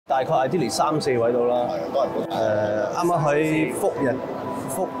大概ideally 3-4位到啦。啱啱喺復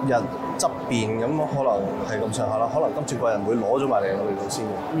日側邊咁，可能係咁上下啦。可能金鑽貴人會攞咗埋嚟我哋度先嘅。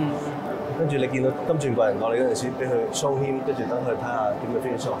跟住你見到金鑽貴人過嚟嗰陣時，俾佢雙牽，跟住等佢睇下點樣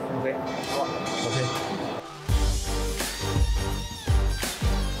finish off。OK， 好啊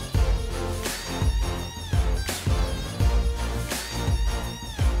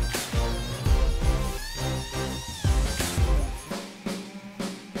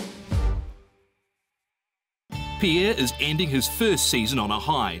is ending his first season on a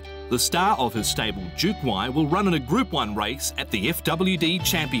high. The star of his stable, Duke Y, will run in a Group 1 race at the FWD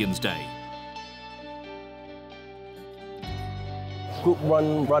Champions Day. Group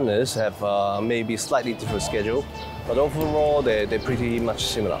 1 runners have maybe slightly different schedule, but overall they're pretty much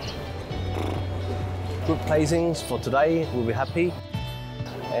similar. Group placings for today, we'll be happy.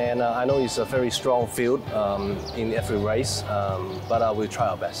 And I know it's a very strong field in every race, but we'll try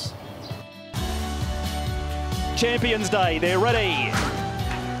our best. Champions Day, they're ready.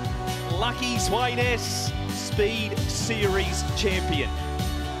 Lucky Swayness, Speed Series champion.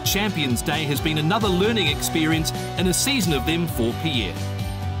 Champions Day has been another learning experience and a season of them for Pierre.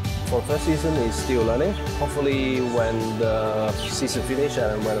 For first season, is still learning. Hopefully, when the season finishes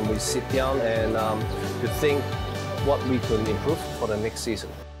and when we sit down and to think what we could improve for the next season.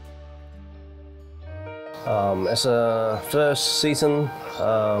 As a first season,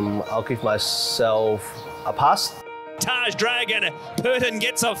 I'll give myself a pass. Taj Dragon, Burton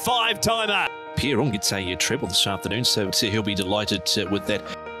gets a 5-timer. Pierre Ng gets a treble this afternoon, so he'll be delighted with that.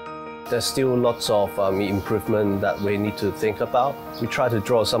 There's still lots of improvement that we need to think about. We try to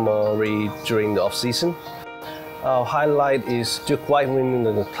draw a summary during the off-season. Our highlight is Duke White winning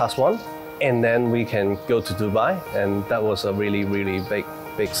the Class 1, and then we can go to Dubai, and that was a really, really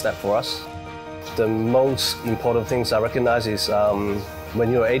big step for us. The most important things I recognize is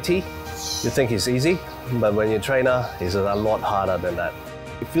when you're 80, you think it's easy, but when you're a trainer, it's a lot harder than that.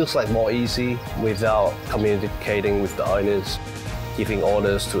 It feels like more easy without communicating with the owners, giving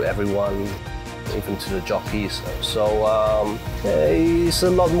orders to everyone, even to the jockeys. So it's a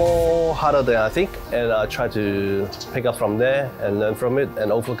lot more harder than I think, and I try to pick up from there and learn from it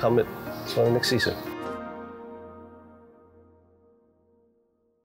and overcome it for the next season.